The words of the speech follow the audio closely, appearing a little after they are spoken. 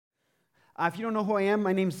If you don't know who I am,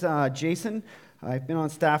 my name's Jason. I've been on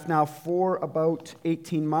staff now for about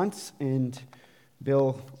 18 months, and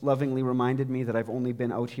Bill lovingly reminded me that I've only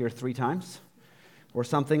been out here 3 times, or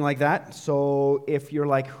something like that. So if you're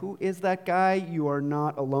like, who is that guy? You are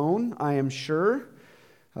not alone, I am sure.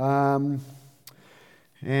 And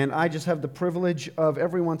I just have the privilege of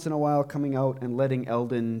every once in a while coming out and letting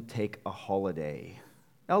Eldon take a holiday.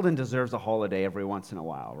 Eldon deserves a holiday every once in a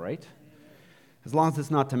while, right? As long as it's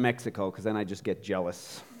not to Mexico, because then I just get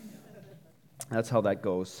jealous. That's how that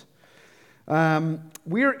goes.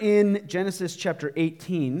 We're in Genesis chapter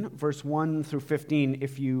 18, verse 1 through 15.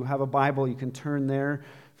 If you have a Bible, you can turn there.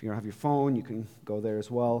 If you have your phone, you can go there as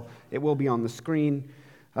well. It will be on the screen.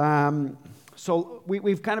 So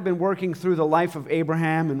we've kind of been working through the life of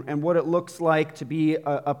Abraham and what it looks like to be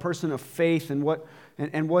a person of faith and what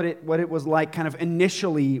it was like kind of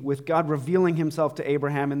initially with God revealing himself to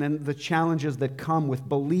Abraham, and then the challenges that come with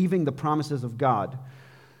believing the promises of God.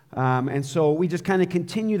 And so we just kind of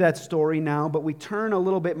continue that story now, but we turn a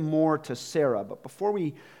little bit more to Sarah. But before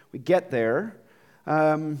we get there,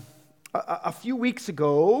 a few weeks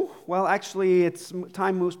ago, well, actually,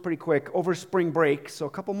 time moves pretty quick, over spring break, so a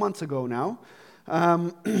couple months ago now,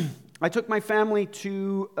 I took my family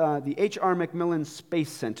to the H.R. McMillan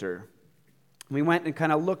Space Center. We went and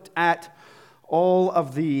kind of looked at all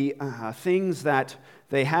of the things that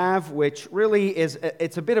they have, which really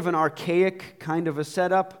it's a bit of an archaic kind of a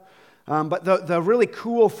setup. But the really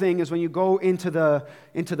cool thing is when you go into the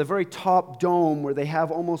very top dome where they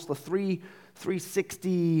have almost a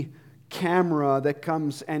 360 camera that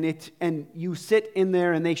comes, and you sit in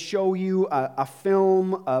there and they show you a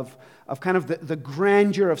film of kind of the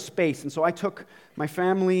grandeur of space. And so I took my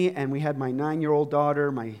family, and we had my 9-year-old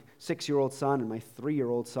daughter, my 6-year-old son, and my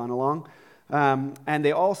 3-year-old son along. And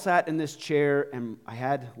they all sat in this chair, and I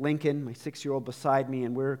had Lincoln, my 6-year-old, beside me,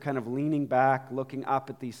 and we're kind of leaning back, looking up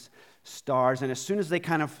at these stars. And as soon as they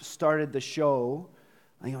kind of started the show,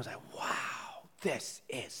 I was like, wow, this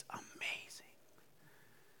is amazing.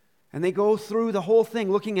 And they go through the whole thing,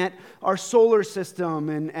 looking at our solar system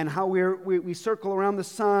and how we circle around the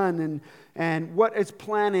sun and what its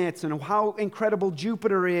planets and how incredible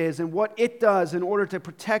Jupiter is and what it does in order to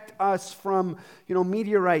protect us from,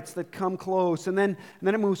 meteorites that come close. And then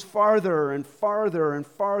it moves farther and farther and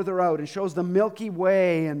farther out and shows the Milky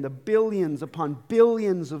Way and the billions upon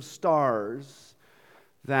billions of stars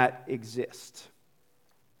that exist.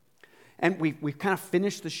 And we've kind of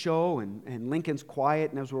finished the show, and Lincoln's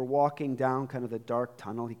quiet, and as we're walking down kind of the dark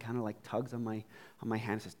tunnel, he kind of like tugs on my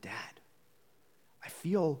hand and says, "Dad, I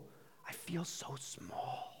feel so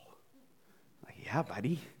small." Like, yeah,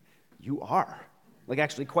 buddy, you are. Like,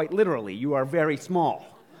 actually, quite literally, you are very small.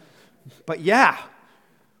 But yeah,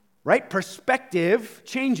 right? Perspective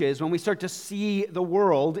changes when we start to see the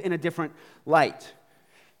world in a different light.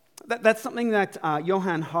 That's something that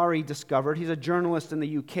Johann Hari discovered. He's a journalist in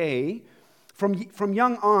the UK. From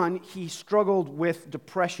young on, he struggled with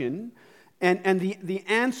depression. And the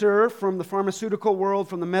answer from the pharmaceutical world,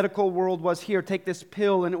 from the medical world, was, here, take this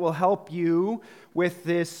pill and it will help you with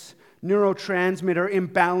this neurotransmitter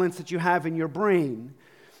imbalance that you have in your brain.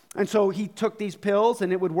 And so he took these pills,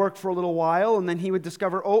 and it would work for a little while, and then he would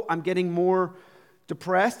discover, I'm getting more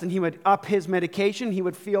depressed, and he would up his medication, he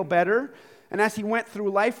would feel better. And as he went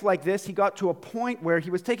through life like this, he got to a point where he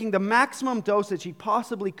was taking the maximum dosage he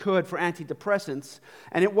possibly could for antidepressants,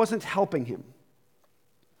 and it wasn't helping him.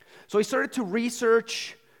 So he started to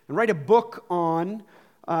research and write a book on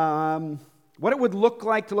what it would look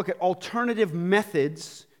like to look at alternative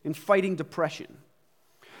methods in fighting depression.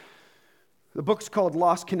 The book's called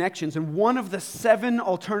Lost Connections, and one of the 7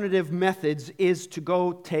 alternative methods is to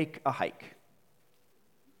go take a hike.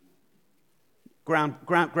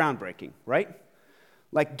 Groundbreaking, right?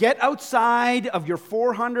 Like, get outside of your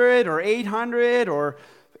 400 or 800 or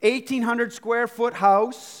 1,800 square foot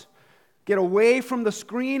house, get away from the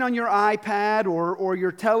screen on your iPad or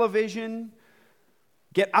your television,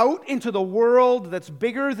 get out into the world that's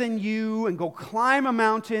bigger than you, and go climb a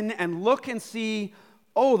mountain and look and see,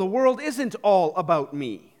 the world isn't all about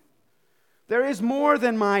me. There is more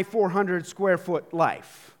than my 400 square foot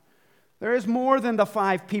life. There is more than the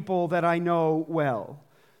 5 people that I know well.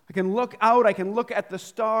 I can look out, I can look at the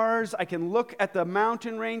stars, I can look at the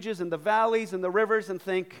mountain ranges and the valleys and the rivers and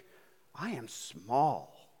think, I am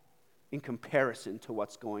small in comparison to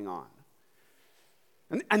what's going on.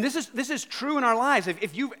 And this is true in our lives.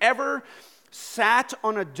 If you've ever sat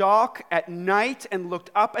on a dock at night and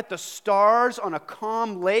looked up at the stars on a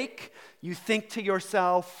calm lake, you think to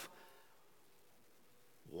yourself,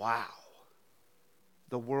 wow.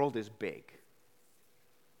 The world is big.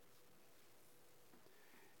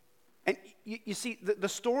 And you see, the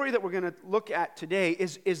story that we're going to look at today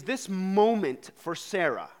is this moment for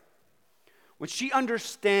Sarah, when she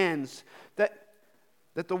understands that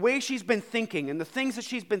the way she's been thinking and the things that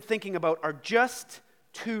she's been thinking about are just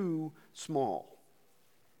too small.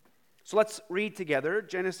 So let's read together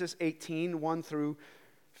Genesis 18, 1 through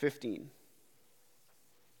 15.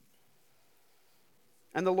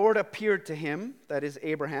 And the Lord appeared to him, that is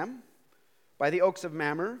Abraham, by the oaks of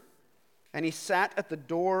Mamre, and he sat at the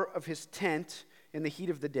door of his tent in the heat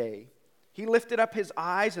of the day. He lifted up his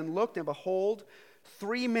eyes and looked, and behold,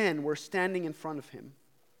 3 men were standing in front of him.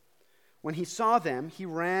 When he saw them, he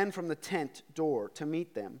ran from the tent door to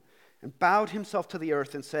meet them and bowed himself to the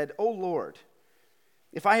earth and said, O Lord,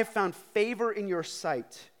 if I have found favor in your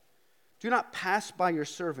sight, do not pass by your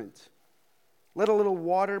servant. Let a little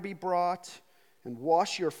water be brought, and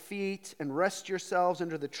wash your feet, and rest yourselves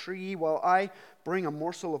under the tree, while I bring a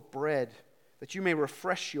morsel of bread, that you may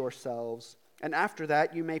refresh yourselves, and after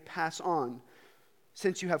that you may pass on,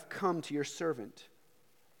 since you have come to your servant.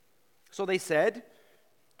 So they said,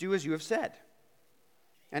 Do as you have said.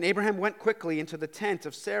 And Abraham went quickly into the tent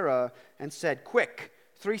of Sarah and said, Quick,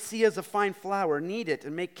 3 seahs of fine flour, knead it,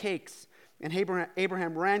 and make cakes. And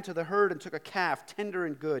Abraham ran to the herd and took a calf, tender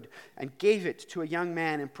and good, and gave it to a young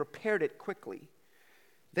man and prepared it quickly.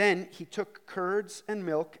 Then he took curds and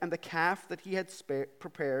milk and the calf that he had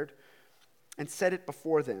prepared and set it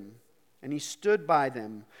before them. And he stood by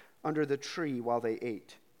them under the tree while they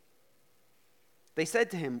ate. They said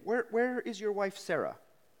to him, Where is your wife Sarah?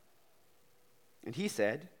 And he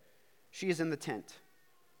said, She is in the tent.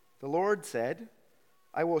 The Lord said,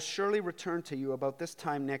 I will surely return to you about this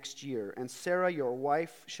time next year, and Sarah, your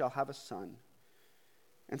wife, shall have a son.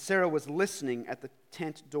 And Sarah was listening at the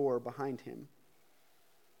tent door behind him.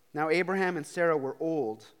 Now Abraham and Sarah were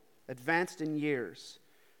old, advanced in years.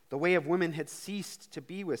 The way of women had ceased to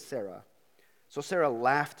be with Sarah. So Sarah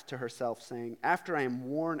laughed to herself, saying, After I am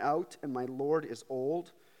worn out and my Lord is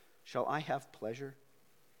old, shall I have pleasure?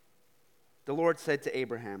 The Lord said to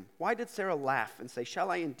Abraham, Why did Sarah laugh and say,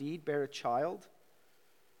 Shall I indeed bear a child?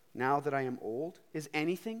 Now that I am old, is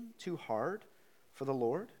anything too hard for the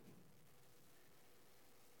Lord?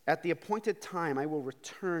 At the appointed time I will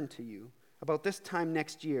return to you about this time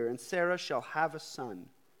next year, and Sarah shall have a son.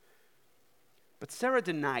 But Sarah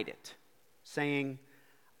denied it, saying,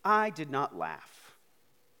 I did not laugh,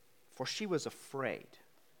 for she was afraid.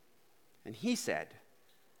 And he said,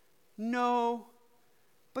 No,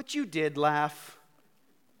 but you did laugh.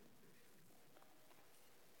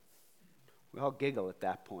 We all giggle at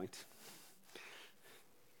that point.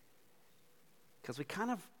 Because we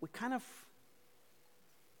kind of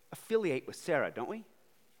affiliate with Sarah, don't we?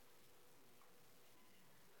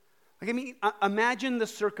 Like, I mean, imagine the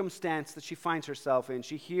circumstance that she finds herself in.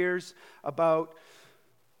 She hears about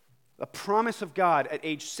the promise of God at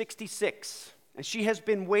age 66, and she has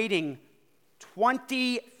been waiting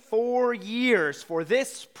 24 years for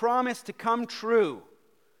this promise to come true.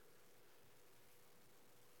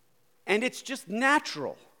 And it's just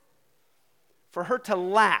natural for her to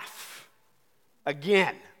laugh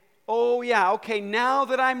again. Oh yeah, okay, now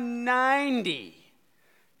that I'm 90,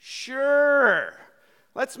 sure,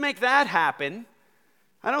 let's make that happen.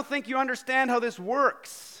 I don't think you understand how this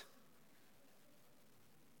works.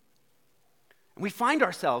 And we find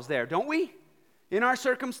ourselves there, don't we? In our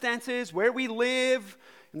circumstances, where we live,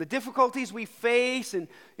 in the difficulties we face, and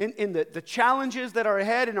in the challenges that are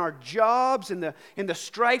ahead in our jobs, in the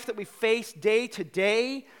strife that we face day to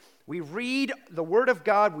day. We read the Word of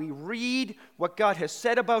God, we read what God has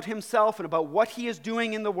said about Himself and about what He is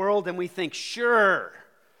doing in the world, and we think, sure,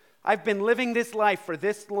 I've been living this life for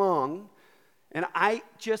this long, and I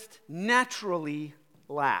just naturally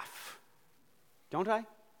laugh. Don't I?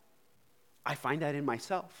 I find that in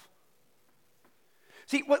myself.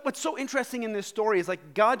 See, what's so interesting in this story is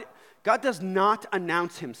like God does not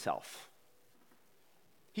announce Himself.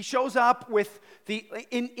 He shows up with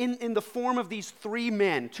in the form of these 3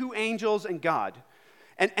 men, 2 angels and God.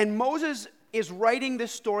 And Moses is writing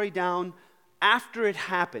this story down after it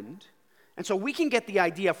happened. And so we can get the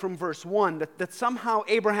idea from verse 1 that somehow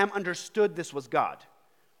Abraham understood this was God.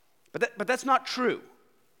 But that's not true.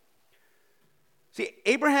 See,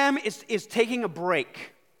 Abraham is taking a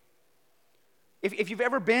break. If you've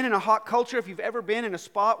ever been in a hot culture, if you've ever been in a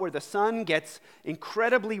spot where the sun gets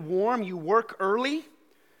incredibly warm, you work early,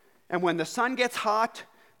 and when the sun gets hot,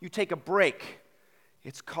 you take a break.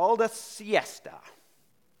 It's called a siesta.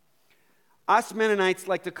 Us Mennonites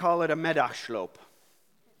like to call it a middagslop.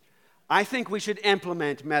 I think we should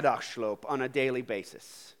implement middagslop on a daily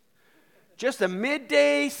basis. Just a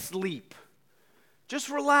midday sleep. Just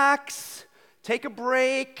relax, take a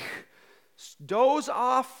break, doze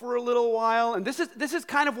off for a little while. And this is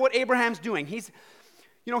kind of what Abraham's doing.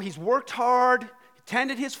 He's worked hard,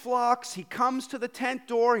 tended his flocks. He comes to the tent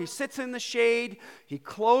door. He sits in the shade. He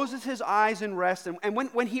closes his eyes and rests. And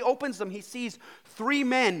when he opens them, he sees 3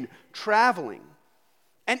 men traveling.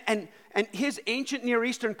 And his ancient Near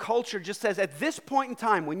Eastern culture just says, at this point in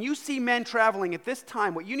time, when you see men traveling at this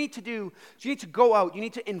time, what you need to do is you need to go out. You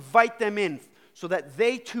need to invite them in so that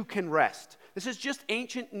they too can rest. This is just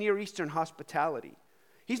ancient Near Eastern hospitality.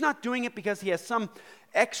 He's not doing it because he has some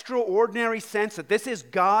extraordinary sense that this is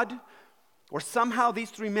God, or somehow these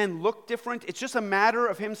 3 men look different. It's just a matter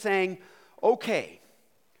of him saying, okay,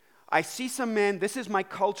 I see some men, this is my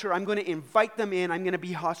culture, I'm going to invite them in, I'm going to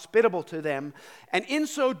be hospitable to them. And in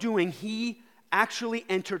so doing, he actually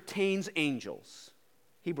entertains angels.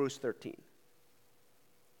 Hebrews 13.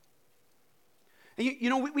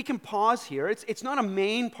 And we can pause here. It's not a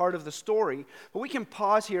main part of the story, but we can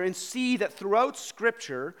pause here and see that throughout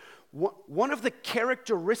Scripture, one of the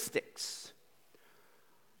characteristics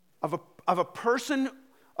of a person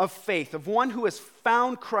of faith, of one who has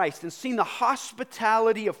found Christ and seen the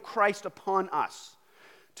hospitality of Christ upon us,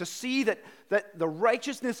 to see that the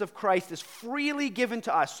righteousness of Christ is freely given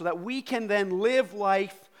to us so that we can then live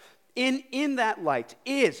life in that light,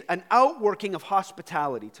 is an outworking of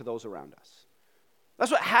hospitality to those around us. That's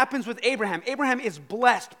what happens with Abraham. Abraham is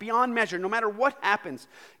blessed beyond measure no matter what happens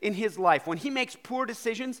in his life. When he makes poor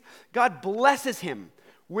decisions, God blesses him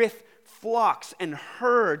with flocks and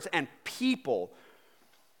herds and people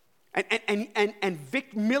and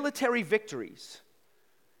military victories.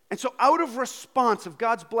 And so out of response of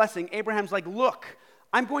God's blessing, Abraham's like, look,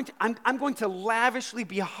 I'm going to lavishly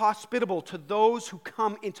be hospitable to those who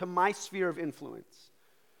come into my sphere of influence.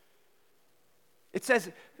 It says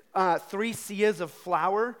 3 seahs of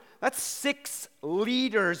flour. That's 6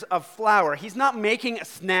 liters of flour. He's not making a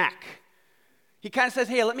snack. He kind of says,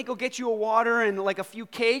 hey, let me go get you a water and like a few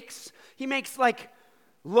cakes. He makes like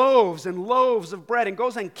loaves and loaves of bread and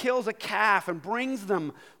goes and kills a calf and brings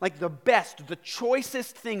them like the best, the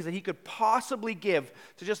choicest things that he could possibly give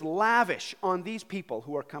to just lavish on these people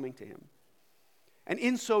who are coming to him. And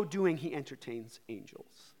in so doing, he entertains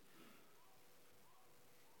angels.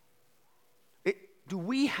 Do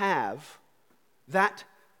we have that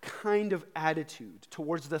kind of attitude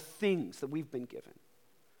towards the things that we've been given?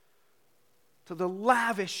 To the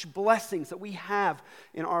lavish blessings that we have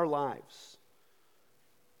in our lives?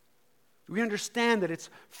 Do we understand that it's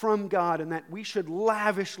from God and that we should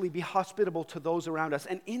lavishly be hospitable to those around us?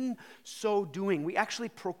 And in so doing, we actually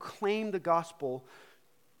proclaim the gospel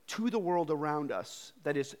to the world around us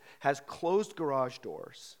that has closed garage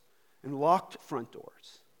doors and locked front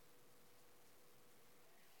doors.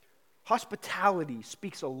 Hospitality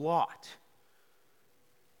speaks a lot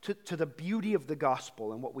to the beauty of the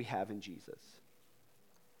gospel and what we have in Jesus.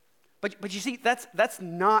 But you see, that's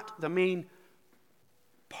not the main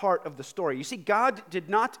part of the story. You see, God did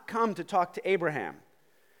not come to talk to Abraham.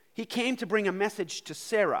 He came to bring a message to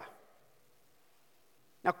Sarah.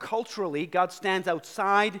 Now, culturally, God stands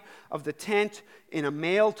outside of the tent in a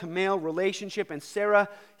male-to-male relationship, and Sarah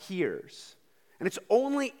hears. And it's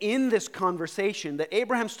only in this conversation that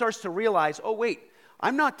Abraham starts to realize, oh wait,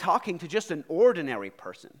 I'm not talking to just an ordinary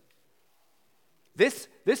person. This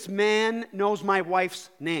man knows my wife's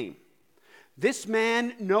name. This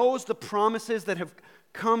man knows the promises that have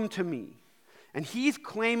come to me. And he's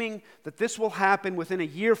claiming that this will happen within a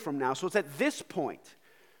year from now. So it's at this point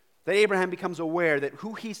that Abraham becomes aware that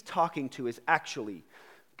who he's talking to is actually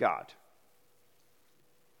God.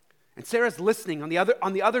 And Sarah's listening on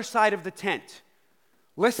the other side of the tent,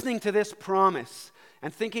 listening to this promise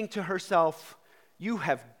and thinking to herself, you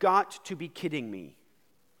have got to be kidding me.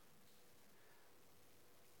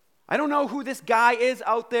 I don't know who this guy is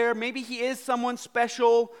out there. Maybe he is someone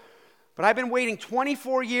special, but I've been waiting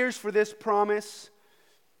 24 years for this promise.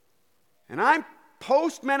 And I'm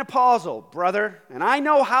postmenopausal, brother, and I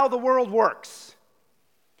know how the world works.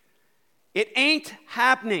 It ain't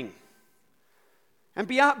happening. And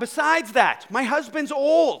besides that, my husband's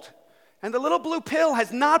old, and the little blue pill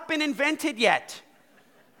has not been invented yet.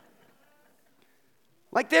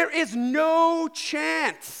 Like, there is no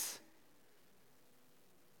chance.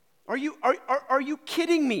 Are you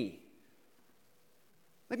kidding me?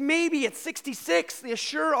 Like, maybe at 66, yeah,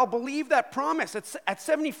 sure, I'll believe that promise. At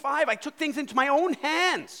 75, I took things into my own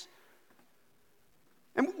hands.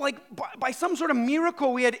 And like by some sort of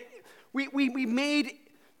miracle, we made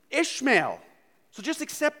Ishmael. So just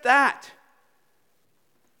accept that.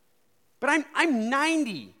 But I'm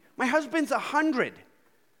 90. My husband's 100.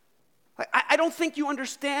 I don't think you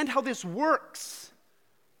understand how this works.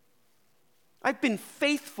 I've been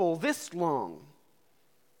faithful this long.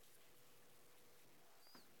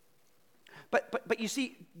 But you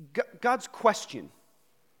see, God's question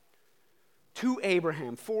to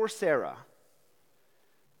Abraham, for Sarah,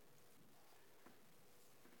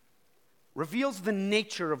 reveals the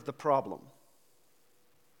nature of the problem.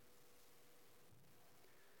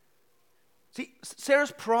 See,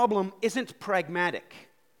 Sarah's problem isn't pragmatic.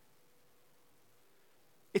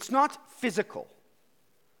 It's not physical.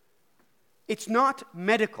 It's not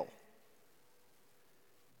medical.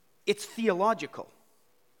 It's theological.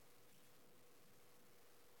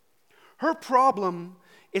 Her problem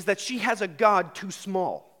is that she has a God too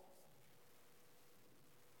small.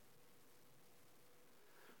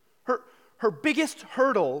 Her biggest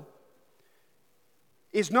hurdle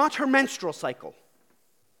is not her menstrual cycle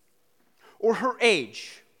or her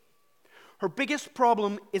age. Her biggest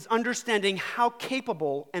problem is understanding how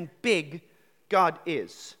capable and big God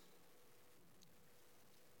is.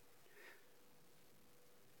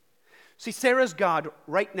 See, Sarah's God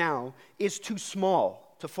right now is too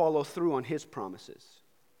small to follow through on his promises.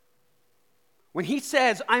 When he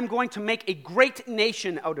says, I'm going to make a great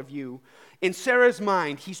nation out of you, in Sarah's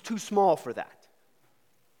mind, he's too small for that.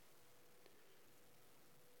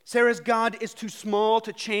 Sarah's God is too small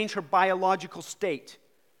to change her biological state,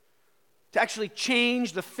 to actually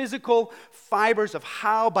change the physical fibers of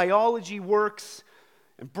how biology works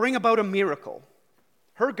and bring about a miracle.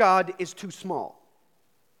 Her God is too small.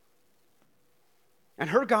 And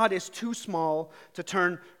her God is too small to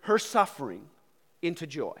turn her suffering into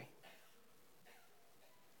joy.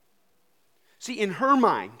 See, in her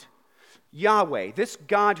mind, Yahweh, this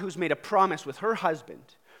God who's made a promise with her husband,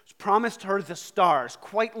 who's promised her the stars,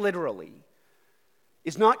 quite literally,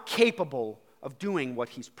 is not capable of doing what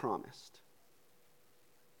he's promised.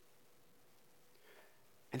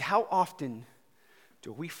 And how often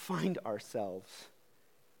do we find ourselves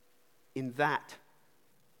in that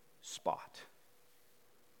spot?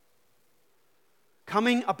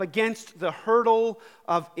 Coming up against the hurdle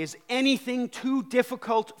of, is anything too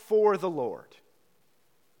difficult for the Lord?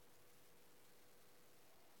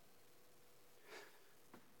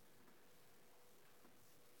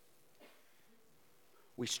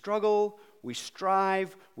 We struggle, we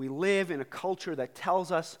strive, we live in a culture that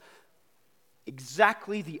tells us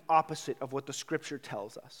exactly the opposite of what the Scripture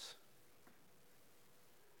tells us.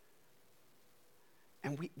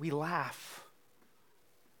 And we laugh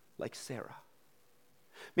like Sarah.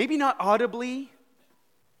 Maybe not audibly,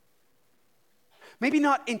 maybe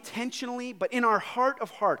not intentionally, but in our heart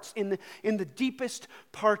of hearts, in the deepest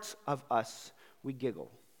parts of us, we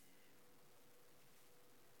giggle.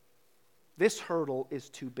 This hurdle is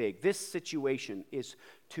too big. This situation is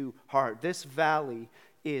too hard. This valley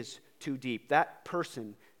is too deep. That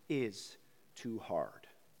person is too hard.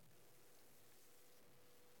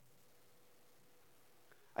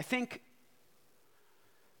 I think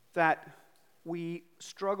that we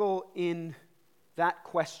struggle in that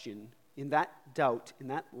question, in that doubt, in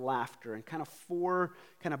that laughter, in kind of four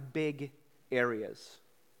kind of big areas.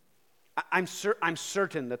 I'm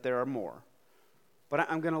certain that there are more, but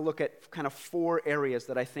I'm going to look at kind of four areas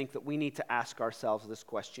that I think that we need to ask ourselves this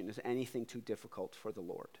question: is anything too difficult for the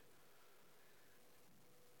Lord?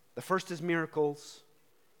 The first is miracles.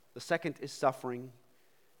 The second is suffering.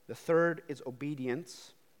 The third is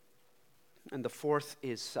obedience. And the fourth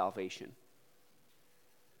is salvation.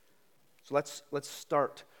 So let's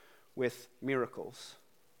start with miracles.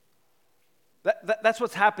 That's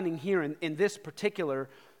what's happening here in this particular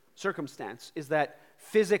circumstance, is that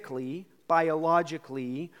physically,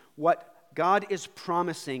 biologically, what God is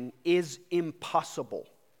promising is impossible.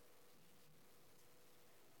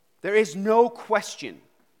 There is no question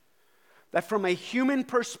that from a human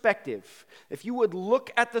perspective, if you would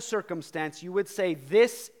look at the circumstance, you would say,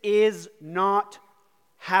 this is not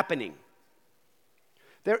happening.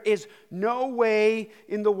 There is no way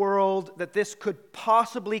in the world that this could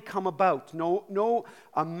possibly come about. No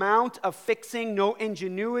amount of fixing, no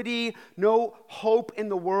ingenuity, no hope in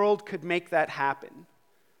the world could make that happen.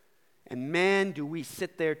 And man, do we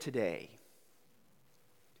sit there today.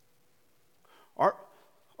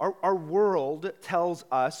 Our world tells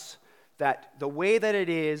us that the way that it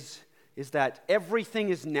is that everything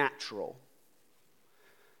is natural.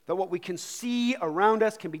 That what we can see around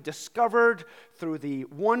us can be discovered through the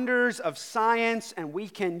wonders of science, and we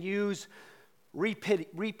can use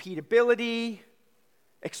repeatability,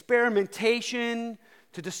 experimentation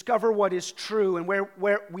to discover what is true. And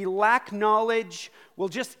where we lack knowledge, we'll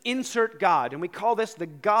just insert God. And we call this the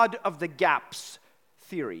God of the gaps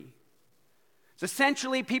theory. It's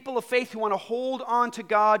essentially people of faith who want to hold on to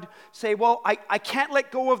God say, well, I can't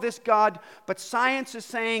let go of this God, but science is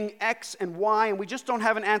saying X and Y, and we just don't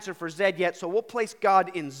have an answer for Z yet, so we'll place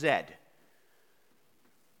God in Z.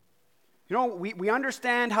 You know, we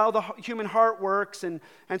understand how the human heart works and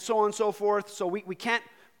so on and so forth, so we can't,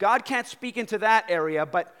 God can't speak into that area,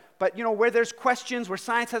 but you know, where there's questions, where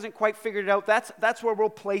science hasn't quite figured it out, that's where we'll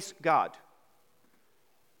place God.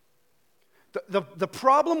 The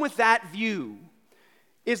problem with that view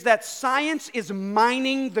is that science is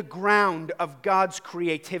mining the ground of God's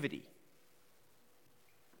creativity.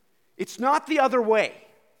 It's not the other way.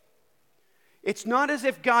 It's not as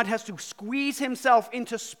if God has to squeeze himself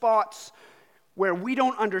into spots where we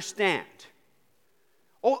don't understand.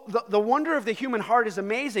 Oh, the wonder of the human heart is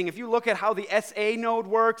amazing. If you look at how the SA node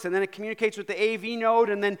works, and then it communicates with the AV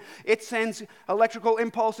node, and then it sends electrical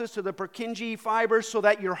impulses to the Purkinje fibers so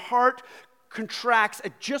that your heart contracts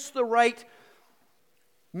at just the right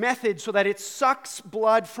method so that it sucks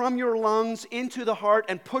blood from your lungs into the heart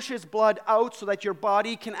and pushes blood out so that your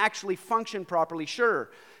body can actually function properly. Sure,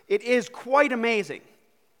 it is quite amazing.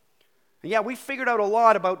 And yeah, we figured out a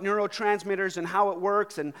lot about neurotransmitters and how it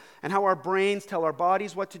works and how our brains tell our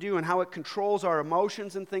bodies what to do and how it controls our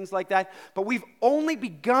emotions and things like that. But we've only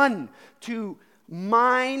begun to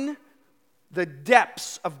mine the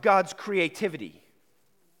depths of God's creativity.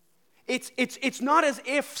 It's not as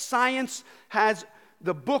if science has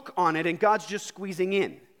the book on it and God's just squeezing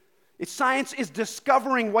in. Science is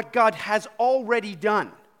discovering what God has already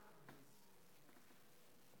done.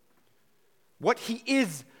 What he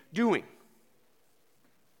is doing.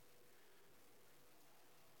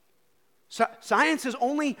 Science is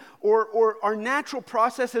only, or our natural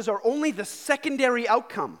processes are only the secondary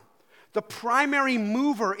outcome. The primary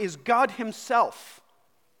mover is God himself,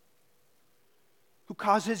 who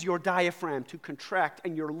causes your diaphragm to contract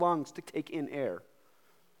and your lungs to take in air,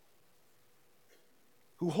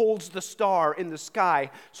 who holds the star in the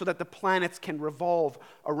sky so that the planets can revolve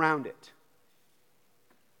around it.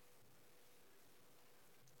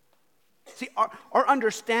 See, our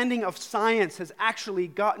understanding of science has actually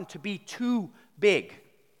gotten to be too big.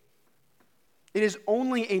 It is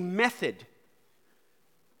only a method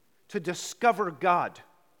to discover God.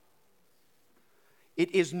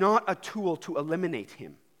 It is not a tool to eliminate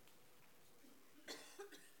him.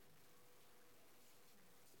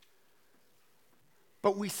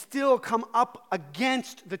 But we still come up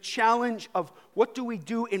against the challenge of what do we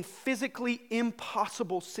do in physically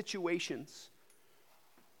impossible situations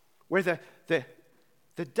where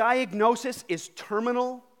the diagnosis is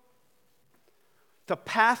terminal, the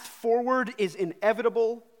path forward is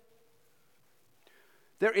inevitable.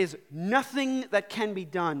 There is nothing that can be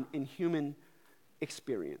done in human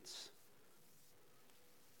experience.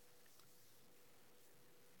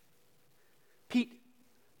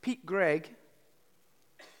 Pete Greig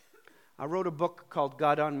wrote a book called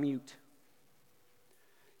God on Mute.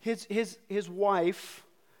 His wife,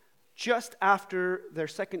 just after their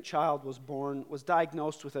second child was born, was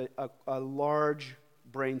diagnosed with a large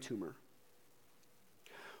brain tumor,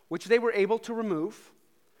 which they were able to remove,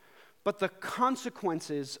 but the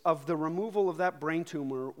consequences of the removal of that brain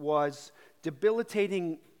tumor was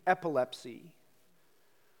debilitating epilepsy.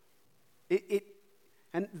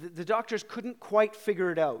 And the doctors couldn't quite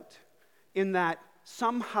figure it out, in that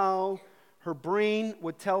somehow her brain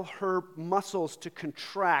would tell her muscles to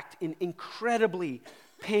contract in incredibly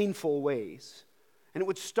painful ways. And it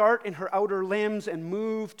would start in her outer limbs and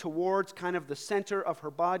move towards kind of the center of her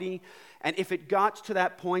body. And if it got to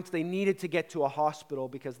that point, they needed to get to a hospital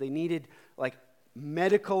because they needed like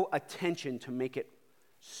medical attention to make it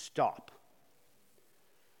stop.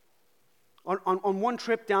 On one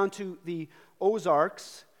trip down to the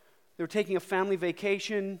Ozarks, they were taking a family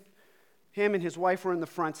vacation. Him and his wife were in the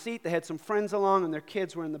front seat. They had some friends along, and their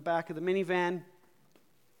kids were in the back of the minivan.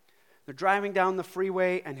 They're driving down the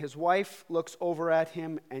freeway, and his wife looks over at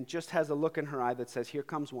him and just has a look in her eye that says, "Here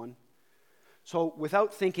comes one." So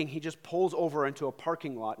without thinking, he just pulls over into a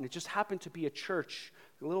parking lot, and it just happened to be a church,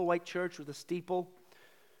 a little white church with a steeple.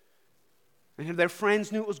 And their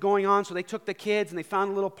friends knew what was going on, so they took the kids, and they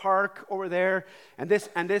found a little park over there, and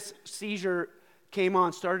this seizure came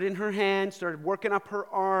on, started in her hand, started working up her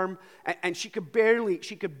arm, and she could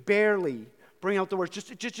barely bring out the words,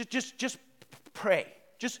 just pray,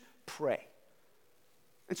 just pray.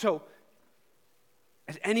 And so,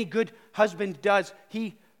 as any good husband does,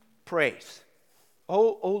 he prays.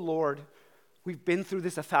 Oh Lord, we've been through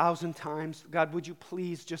this 1,000 times. God, would you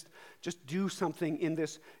please just do something in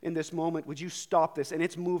this moment? Would you stop this? And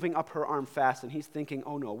it's moving up her arm fast, and he's thinking,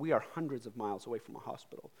 oh no, we are hundreds of miles away from a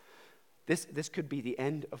hospital. this could be the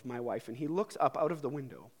end of my wife. And he looks up out of the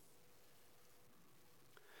window.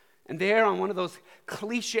 And there on one of those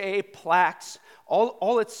cliche plaques,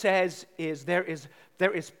 all it says is there is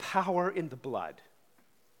power in the blood.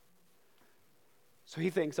 So he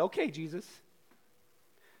thinks, okay, Jesus,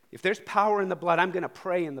 if there's power in the blood, I'm going to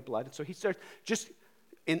pray in the blood. And so he starts just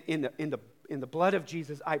in the blood of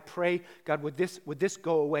Jesus, I pray, God, would this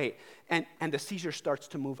go away? And the seizure starts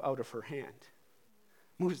to move out of her hand,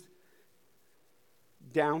 moves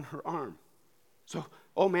down her arm. So,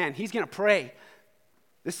 oh man, he's going to pray.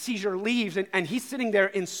 The seizure leaves, and he's sitting there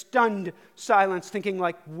in stunned silence, thinking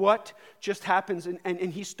like, what just happens?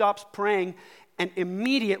 And he stops praying, and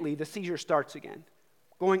immediately the seizure starts again,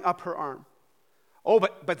 going up her arm. Oh,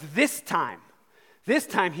 but this time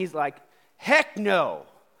he's like, heck no.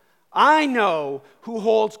 I know who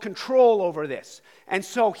holds control over this. And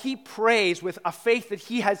so he prays with a faith that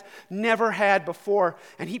he has never had before,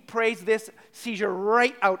 and he prays this seizure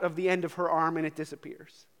right out of the end of her arm, and it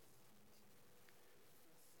disappears.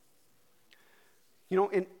 You know,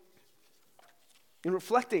 in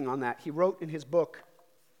reflecting on that, he wrote in his book,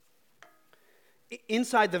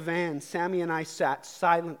 inside the van, Sammy and I sat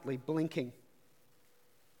silently blinking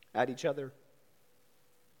at each other,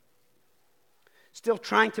 still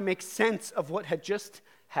trying to make sense of what had just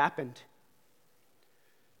happened.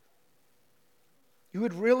 You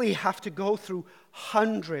would really have to go through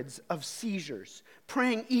hundreds of seizures,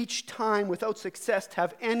 praying each time without success to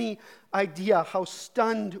have any idea how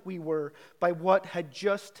stunned we were by what had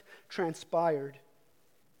just transpired.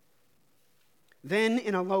 Then,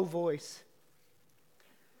 in a low voice,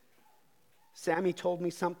 Sammy told me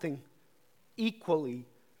something equally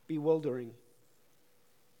bewildering.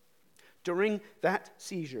 During that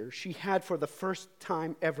seizure, she had, for the first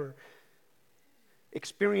time ever,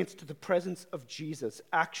 experienced the presence of Jesus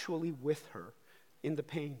actually with her in the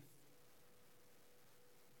pain.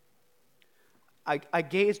 I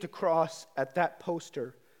gazed across at that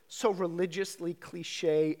poster, so religiously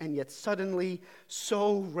cliche and yet suddenly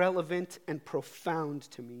so relevant and profound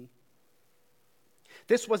to me.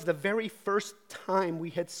 This was the very first time we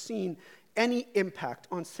had seen any impact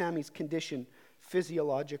on Sammy's condition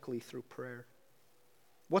physiologically through prayer.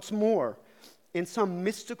 What's more, in some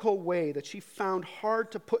mystical way that she found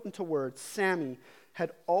hard to put into words, Sammy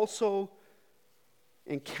had also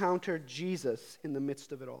encountered Jesus in the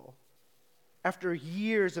midst of it all. After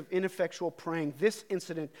years of ineffectual praying, this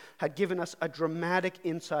incident had given us a dramatic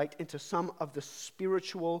insight into some of the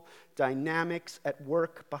spiritual dynamics at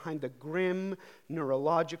work behind the grim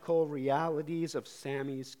neurological realities of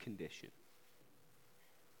Sammy's condition.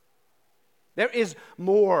 There is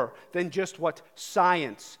more than just what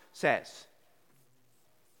science says.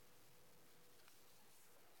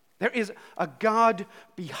 There is a God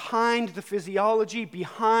behind the physiology,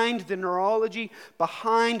 behind the neurology,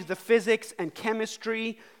 behind the physics and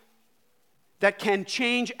chemistry that can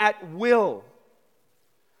change at will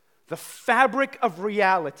the fabric of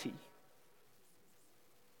reality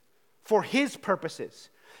for His purposes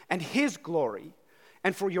and His glory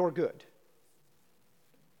and for your good.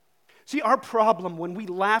 See, our problem when we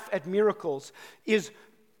laugh at miracles is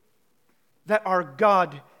that our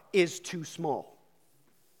God is too small.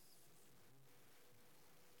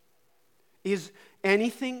 Is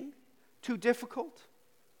anything too difficult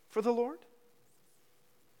for the Lord?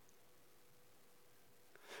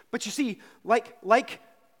 But you see, like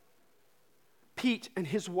Pete and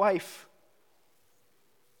his wife,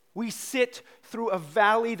 we sit through a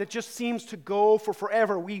valley that just seems to go for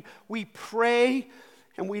forever. We pray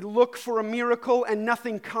and we look for a miracle and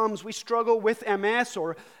nothing comes. We struggle with MS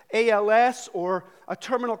or ALS or a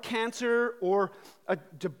terminal cancer or a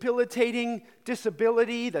debilitating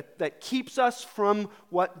disability that keeps us from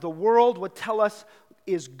what the world would tell us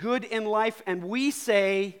is good in life. And we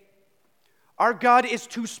say, our God is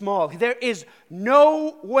too small. There is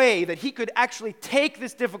no way that He could actually take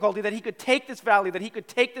this difficulty, that He could take this valley, that He could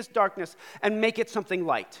take this darkness and make it something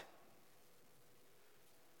light.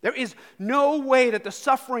 There is no way that the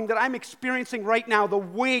suffering that I'm experiencing right now, the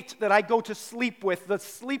weight that I go to sleep with, the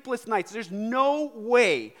sleepless nights, there's no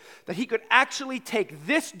way that He could actually take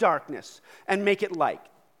this darkness and make it light.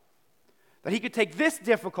 That He could take this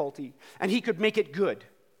difficulty and He could make it good.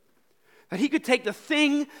 That He could take the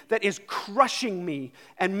thing that is crushing me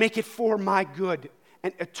and make it for my good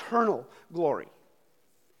and eternal glory.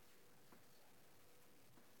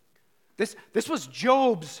 This was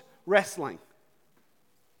Job's wrestling.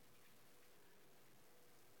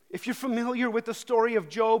 If you're familiar with the story of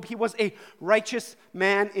Job, he was a righteous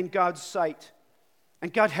man in God's sight.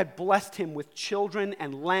 And God had blessed him with children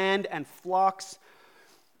and land and flocks.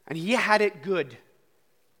 And he had it good.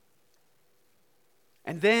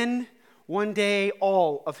 And then one day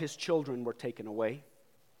all of his children were taken away,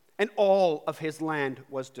 and all of his land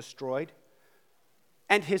was destroyed,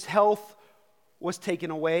 and his health was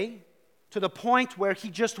taken away to the point where he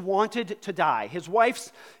just wanted to die. His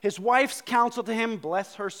wife's counsel to him,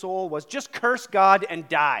 bless her soul, was just curse God and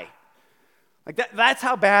die. Like that's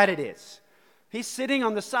how bad it is. He's sitting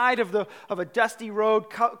on the side of a dusty road,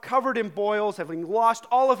 covered in boils, having lost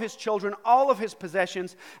all of his children, all of his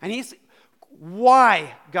possessions, and he's,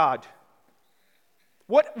 why, God?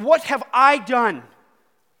 What have I done?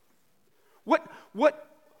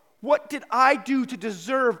 What did I do to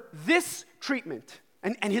deserve this treatment?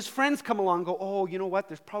 And his friends come along and go, oh, you know what?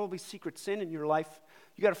 There's probably secret sin in your life.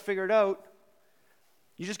 You got to figure it out.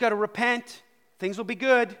 You just got to repent. Things will be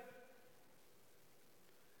good.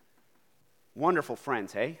 Wonderful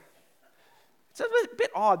friends, hey? It's a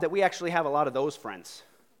bit odd that we actually have a lot of those friends.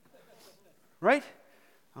 Right?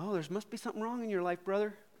 Oh, there must be something wrong in your life,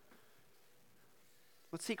 brother.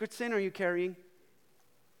 What secret sin are you carrying?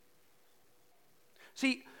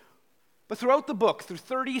 See, but throughout the book, through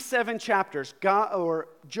 37 chapters,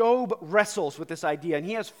 Job wrestles with this idea, and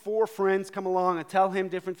he has 4 friends come along and tell him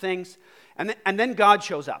different things, and then God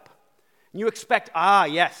shows up. And you expect,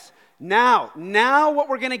 yes, now what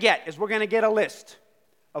we're going to get is we're going to get a list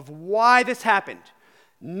of why this happened.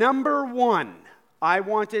 Number 1, I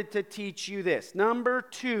wanted to teach you this. Number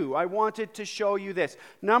 2, I wanted to show you this.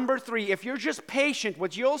 Number 3, if you're just patient,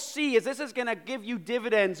 what you'll see is this is going to give you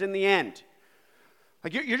dividends in the end.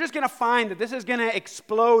 Like you're just going to find that this is going to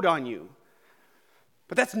explode on you.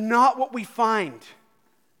 But that's not what we find.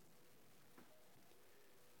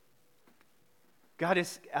 God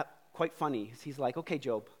is quite funny. He's like, okay,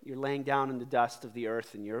 Job, you're laying down in the dust of the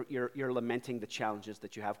earth and you're lamenting the challenges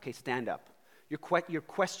that you have. Okay, stand up. You're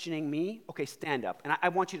questioning me. Okay, stand up. And I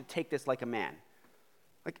want you to take this like a man.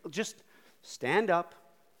 Like just stand up,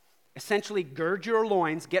 essentially gird your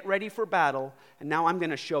loins, get ready for battle, and now I'm going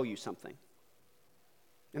to show you something.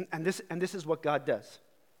 And this is what God does.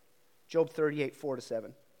 Job 38,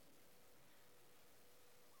 4-7.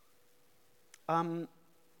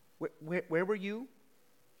 Where were you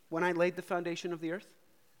when I laid the foundation of the earth?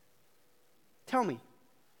 Tell me,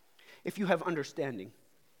 if you have understanding.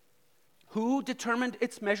 Who determined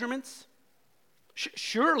its measurements?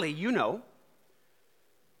 Surely you know.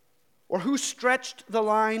 Or who stretched the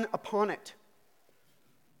line upon it?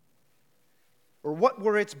 Or what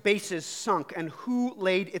were its bases sunk, and who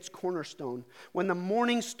laid its cornerstone? When the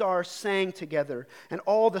morning stars sang together, and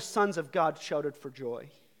all the sons of God shouted for joy.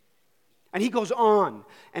 And he goes on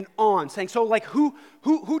and on, saying, so like who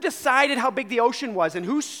decided how big the ocean was, and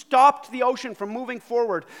who stopped the ocean from moving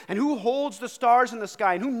forward, and who holds the stars in the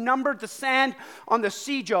sky, and who numbered the sand on the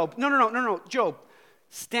sea, Job? No, Job,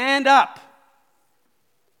 stand up.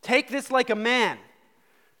 Take this like a man.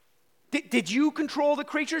 Did you control the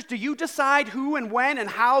creatures? Do you decide who and when and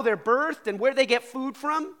how they're birthed and where they get food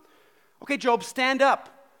from? Okay, Job, stand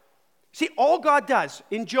up. See, all God does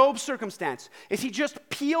in Job's circumstance is he just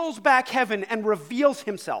peels back heaven and reveals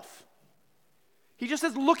himself. He just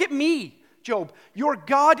says, look at me, Job. Your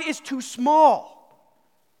God is too small.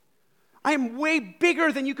 I am way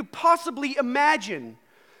bigger than you could possibly imagine.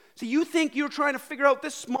 So you think you're trying to figure out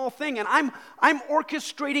this small thing, and I'm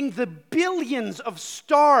orchestrating the billions of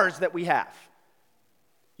stars that we have.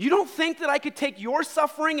 You don't think that I could take your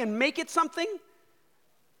suffering and make it something?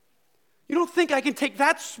 You don't think I can take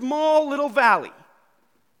that small little valley,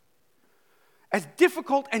 as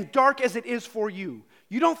difficult and dark as it is for you?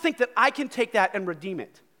 You don't think that I can take that and redeem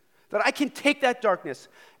it? That I can take that darkness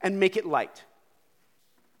and make it light?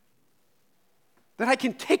 That I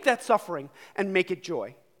can take that suffering and make it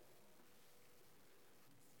joy?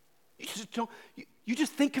 You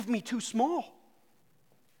just think of me too small.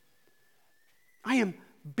 I am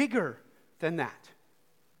bigger than that.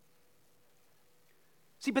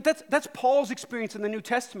 See, but that's Paul's experience in the New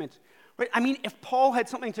Testament, right? I mean, if Paul had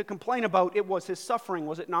something to complain about, it was his suffering,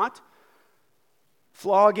 was it not?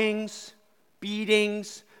 Floggings,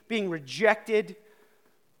 beatings, being rejected.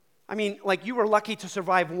 I mean, like you were lucky to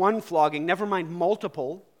survive one flogging, never mind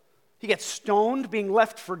multiple. He gets stoned, being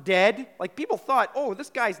left for dead. Like people thought, oh, this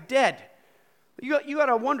guy's dead. You got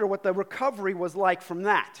to wonder what the recovery was like from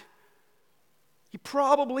that. He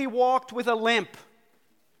probably walked with a limp.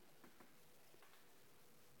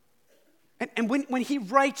 And when he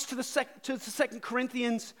writes to the Second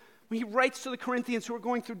Corinthians, when he writes to the Corinthians who are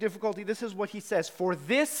going through difficulty, this is what he says: for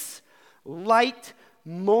this light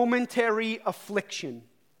momentary affliction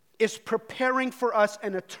is preparing for us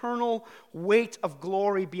an eternal weight of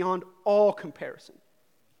glory beyond all comparison.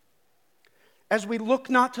 as we look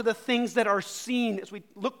not to the things that are seen, as we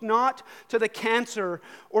look not to the cancer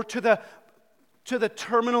or to the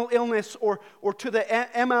terminal illness or to the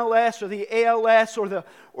MLS or the ALS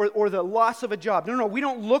or the loss of a job. No, we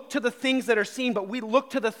don't look to the things that are seen, but we look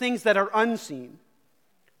to the things that are unseen.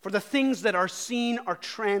 For the things that are seen are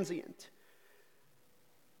transient,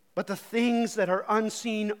 but the things that are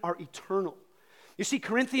unseen are eternal. You see,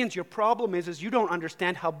 Corinthians, your problem is you don't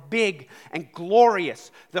understand how big and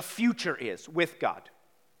glorious the future is with God.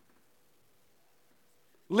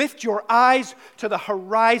 Lift your eyes to the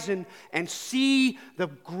horizon and see the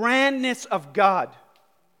grandness of God.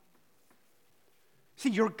 See,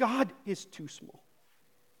 your God is too small.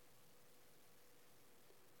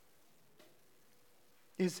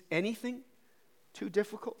 Is anything too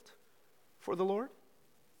difficult for the Lord?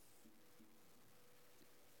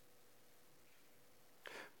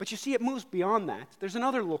 But you see, it moves beyond that. There's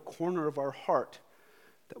another little corner of our heart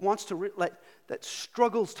that wants to that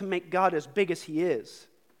struggles to make God as big as He is.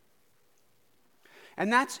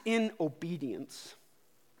 And that's in obedience.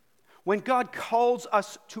 When God calls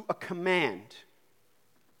us to a command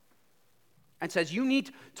and says, you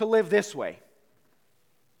need to live this way.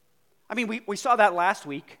 I mean, we saw that last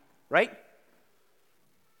week, right?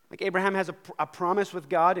 Like Abraham has a promise with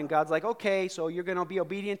God, and God's like, okay, so you're going to be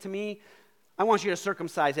obedient to me. I want you to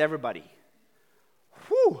circumcise everybody.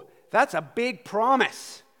 Whew, that's a big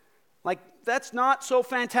promise. Like, that's not so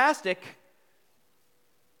fantastic.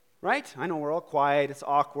 Right? I know we're all quiet, it's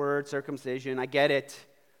awkward, circumcision, I get it.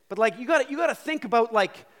 But like you got to think about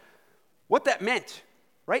like what that meant,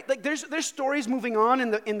 right? Like there's stories moving on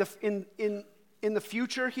in the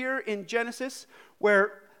future here in Genesis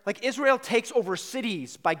where like Israel takes over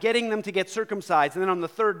cities by getting them to get circumcised, and then on the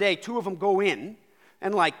third day 2 of them go in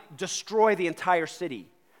and like destroy the entire city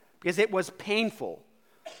because it was painful.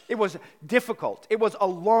 It was difficult. It was a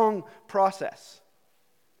long process.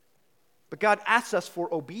 But God asks us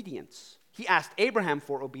for obedience. He asked Abraham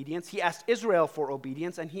for obedience. He asked Israel for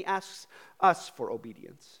obedience. And He asks us for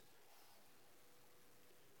obedience.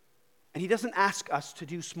 And He doesn't ask us to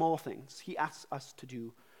do small things. He asks us to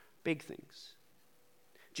do big things.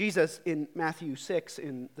 Jesus in Matthew 6,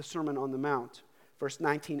 in the Sermon on the Mount, verse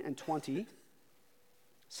 19 and 20,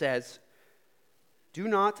 says, "Do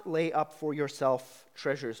not lay up for yourself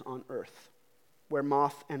treasures on earth, where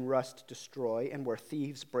moth and rust destroy, and where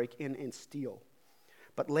thieves break in and steal.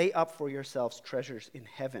 But lay up for yourselves treasures in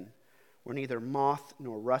heaven, where neither moth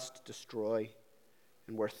nor rust destroy,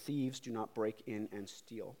 and where thieves do not break in and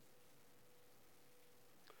steal."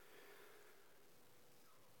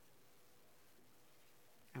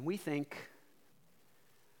 And we think,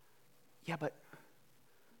 yeah, but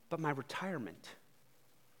my retirement.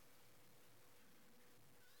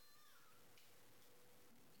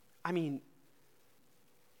 I mean,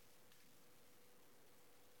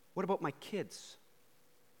 what about my kids?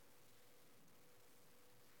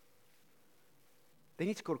 They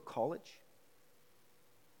need to go to college.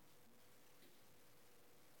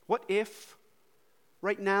 What if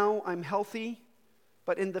right now I'm healthy,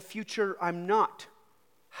 but in the future I'm not?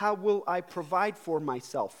 How will I provide for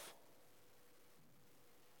myself?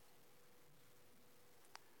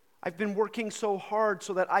 I've been working so hard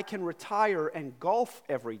so that I can retire and golf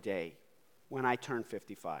every day when I turn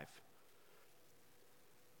 55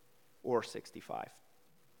 or 65.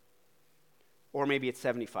 Or maybe it's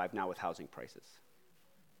 75 now with housing prices.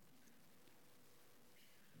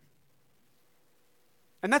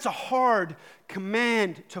 And that's a hard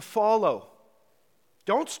command to follow.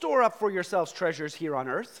 Don't store up for yourselves treasures here on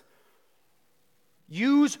earth.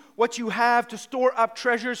 Use what you have to store up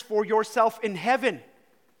treasures for yourself in heaven,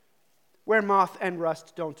 where moth and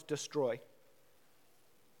rust don't destroy.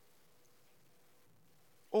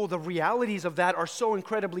 Oh, the realities of that are so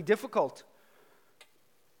incredibly difficult.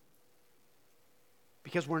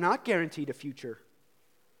 Because we're not guaranteed a future.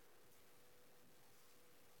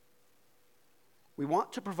 We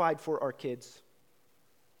want to provide for our kids.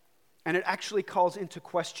 And it actually calls into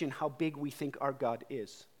question how big we think our God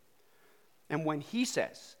is. And when He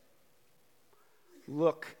says,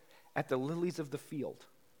 "Look at the lilies of the field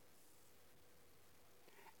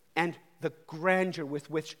and the grandeur with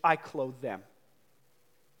which I clothe them.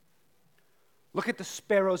 Look at the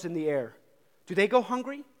sparrows in the air. Do they go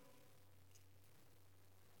hungry?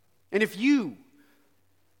 And if you,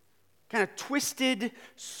 kind of twisted,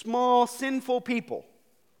 small, sinful people,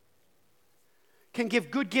 can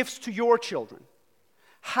give good gifts to your children,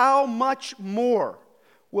 how much more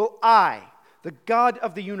will I, the God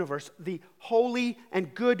of the universe, the holy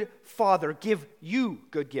and good Father, give you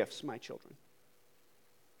good gifts, my children?"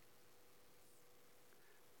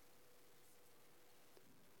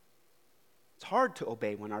 It's hard to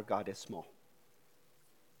obey when our God is small.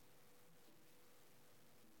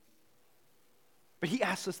 But he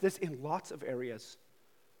asks us this in lots of areas.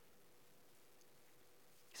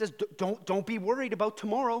 He says, don't be worried about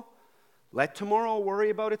tomorrow. Let tomorrow worry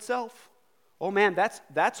about itself. Oh man,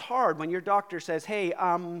 that's hard when your doctor says, hey,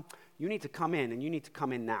 you need to come in, and you need to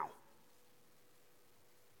come in now.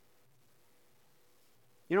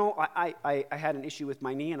 You know, I had an issue with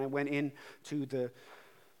my knee, and I went in to the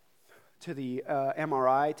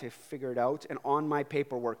MRI to figure it out, and on my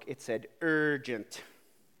paperwork it said urgent.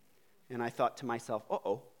 And I thought to myself,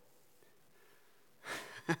 uh-oh.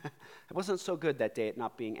 I wasn't so good that day at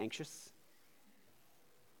not being anxious.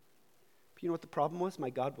 But you know what the problem was? My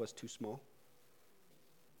God was too small.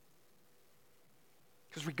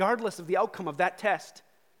 Because regardless of the outcome of that test,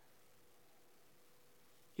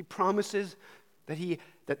 he promises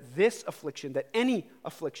that this affliction, that any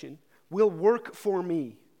affliction, will work for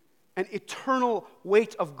me an eternal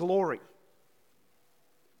weight of glory.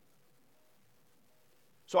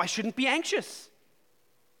 So I shouldn't be anxious.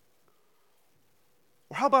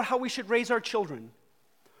 Or how about how we should raise our children?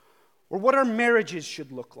 Or what our marriages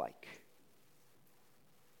should look like?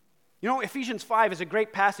 You know, Ephesians 5 is a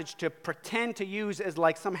great passage to pretend to use as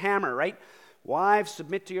like some hammer, right? Wives,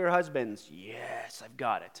 submit to your husbands. Yes, I've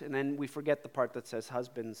got it. And then we forget the part that says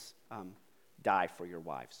husbands, die for your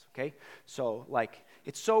wives, okay? So, like,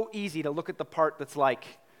 it's so easy to look at the part that's like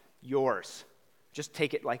yours. Just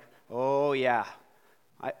take it like, oh, yeah.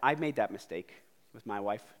 I made that mistake with my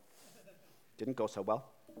wife. Didn't go so well.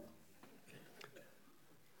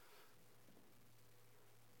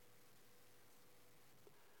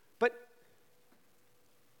 But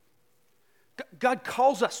God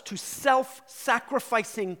calls us to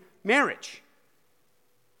self-sacrificing marriage.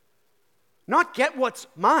 Not get what's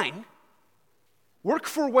mine, work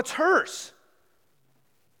for what's hers.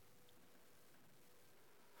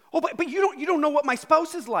 Oh, but you don't know what my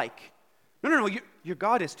spouse is like. No, your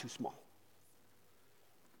God is too small.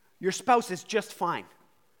 Your spouse is just fine.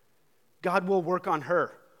 God will work on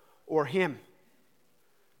her or him.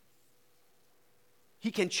 He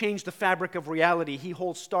can change the fabric of reality. He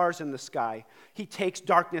holds stars in the sky. He takes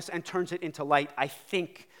darkness and turns it into light. I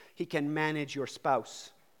think he can manage your spouse.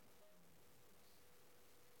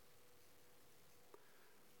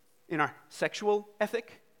 In our sexual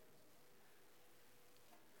ethic,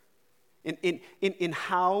 in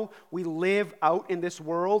how we live out in this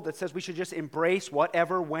world that says we should just embrace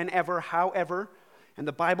whatever, whenever, however, and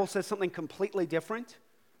the Bible says something completely different.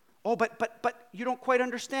 Oh, but you don't quite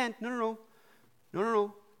understand. No.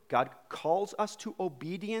 God calls us to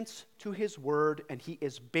obedience to his word, and he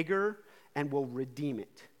is bigger and will redeem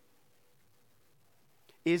it.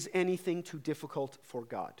 Is anything too difficult for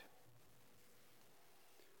God?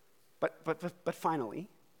 But finally,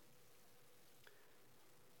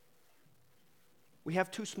 we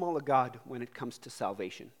have too small a God when it comes to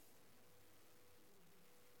salvation.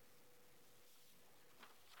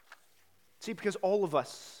 See, because all of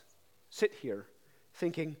us sit here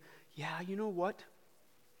thinking, yeah, you know what?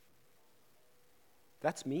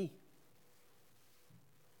 That's me.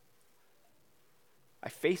 I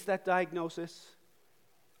faced that diagnosis.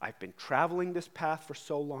 I've been traveling this path for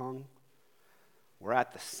so long. We're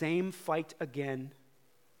at the same fight again.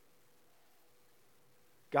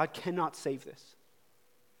 God cannot save this.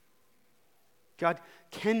 God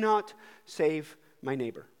cannot save my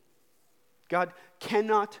neighbor. God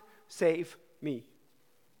cannot save me.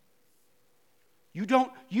 You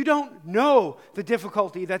don't know the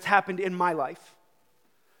difficulty that's happened in my life.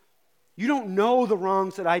 You don't know the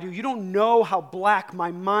wrongs that I do. You don't know how black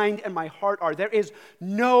my mind and my heart are. There is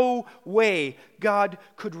no way God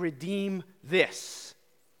could redeem this.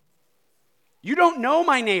 You don't know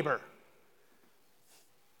my neighbor.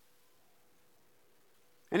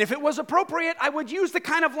 And if it was appropriate, I would use the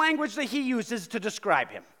kind of language that he uses to describe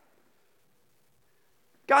him.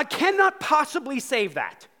 God cannot possibly save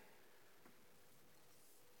that.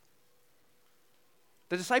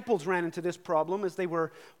 The disciples ran into this problem as they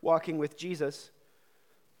were walking with Jesus.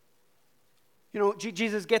 You know,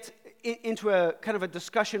 Jesus gets into a kind of a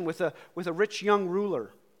discussion with a rich young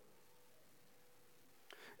ruler.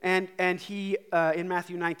 And he, in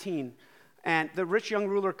Matthew 19, and the rich young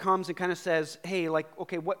ruler comes and kind of says, hey,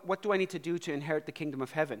 okay, what do I need to do to inherit the kingdom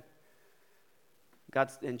of heaven?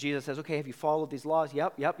 And Jesus says, okay, have you followed these laws?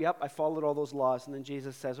 Yep, I followed all those laws. And then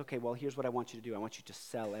Jesus says, okay, well, here's what I want you to do. I want you to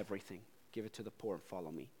sell everything. Give it to the poor and follow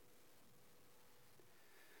me.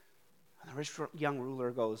 And the rich young ruler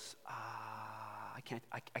goes, I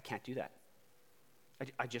can't do that.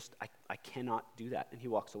 I cannot do that. And he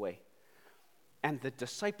walks away. And the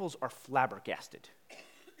disciples are flabbergasted.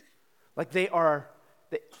 Like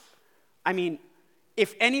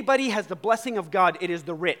if anybody has the blessing of God, it is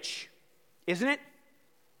the rich, isn't it?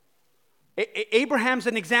 Abraham's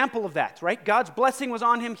an example of that, right? God's blessing was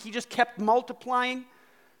on him. He just kept multiplying.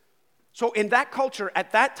 So in that culture,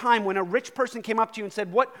 at that time, when a rich person came up to you and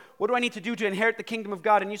said, what do I need to do to inherit the kingdom of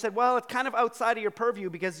God? And you said, well, it's kind of outside of your purview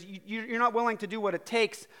because you're not willing to do what it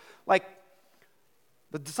takes. Like,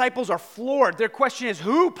 the disciples are floored. Their question is,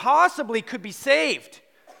 who possibly could be saved?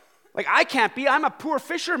 Like, I can't be. I'm a poor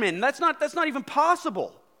fisherman. That's not even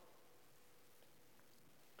possible.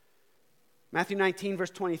 Matthew 19, verse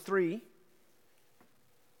 23.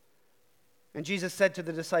 And Jesus said to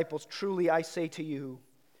the disciples, truly I say to you,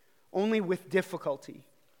 only with difficulty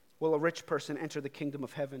will a rich person enter the kingdom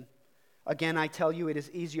of heaven. Again, I tell you, it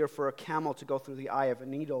is easier for a camel to go through the eye of a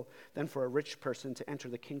needle than for a rich person to enter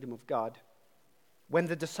the kingdom of God. When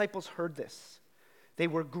the disciples heard this, they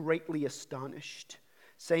were greatly astonished,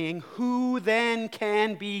 saying, who then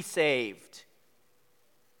can be saved?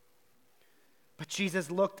 But Jesus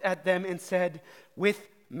looked at them and said, with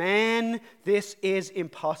man this is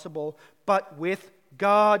impossible, but with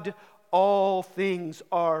God all things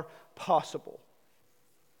are possible.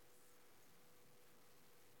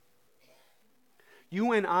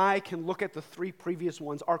 You and I can look at the three previous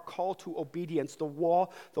ones, our call to obedience, the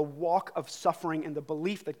walk of suffering, and the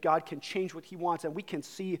belief that God can change what he wants, and we can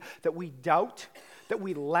see that we doubt, that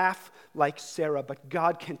we laugh like Sarah, but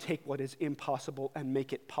God can take what is impossible and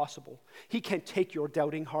make it possible. He can take your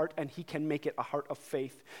doubting heart and he can make it a heart of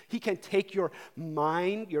faith. He can take your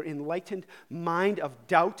mind, your enlightened mind of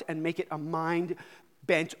doubt, and make it a mind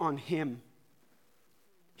bent on him.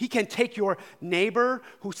 He can take your neighbor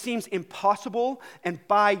who seems impossible, and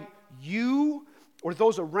by you or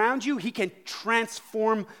those around you, he can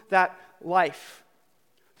transform that life.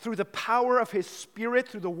 Through the power of his Spirit,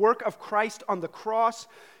 through the work of Christ on the cross,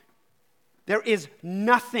 there is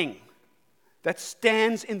nothing that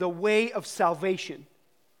stands in the way of salvation.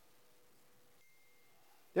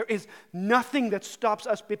 There is nothing that stops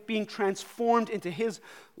us being transformed into his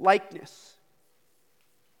likeness.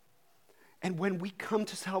 And when we come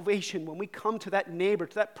to salvation, when we come to that neighbor,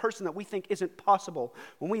 to that person that we think isn't possible,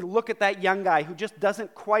 when we look at that young guy who just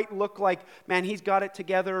doesn't quite look like, man, he's got it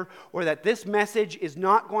together, or that this message is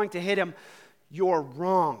not going to hit him, you're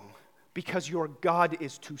wrong because your God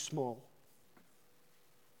is too small.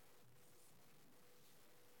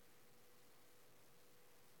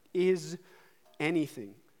 Is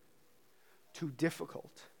anything too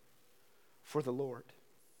difficult for the Lord?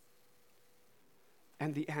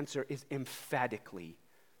 And the answer is emphatically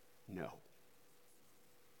no.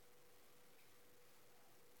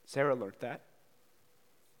 Sarah learned that.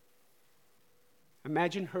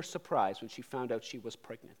 Imagine her surprise when she found out she was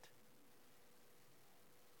pregnant.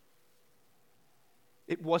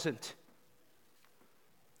 It wasn't,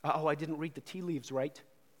 I didn't read the tea leaves right.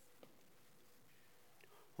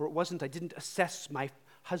 Or it wasn't, I didn't assess my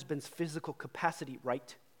husband's physical capacity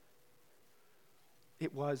right.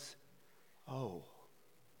 It was,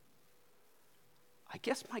 I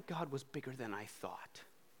guess my God was bigger than I thought.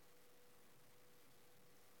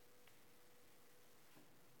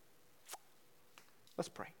 Let's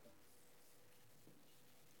pray.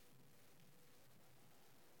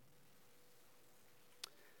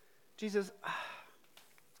 Jesus,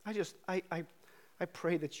 I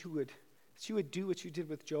pray that you would do what you did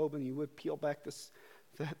with Job, and you would peel back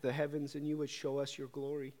the heavens, and you would show us your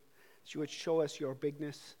glory. That you would show us your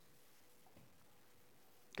bigness.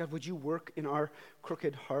 God, would you work in our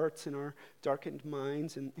crooked hearts, in our darkened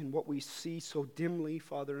minds, and in what we see so dimly,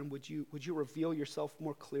 Father, and would you reveal yourself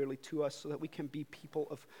more clearly to us so that we can be people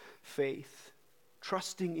of faith,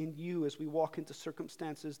 trusting in you as we walk into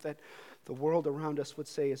circumstances that the world around us would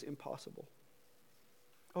say is impossible.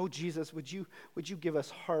 Oh, Jesus, would you give us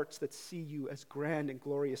hearts that see you as grand and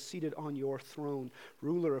glorious, seated on your throne,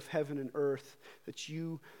 ruler of heaven and earth, that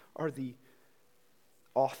you are the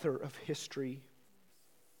author of history,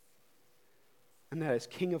 and that as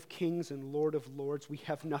King of Kings and Lord of Lords, we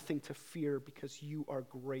have nothing to fear because you are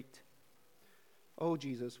great. Oh,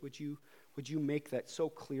 Jesus, would you make that so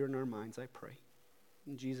clear in our minds, I pray.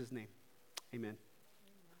 In Jesus' name, amen.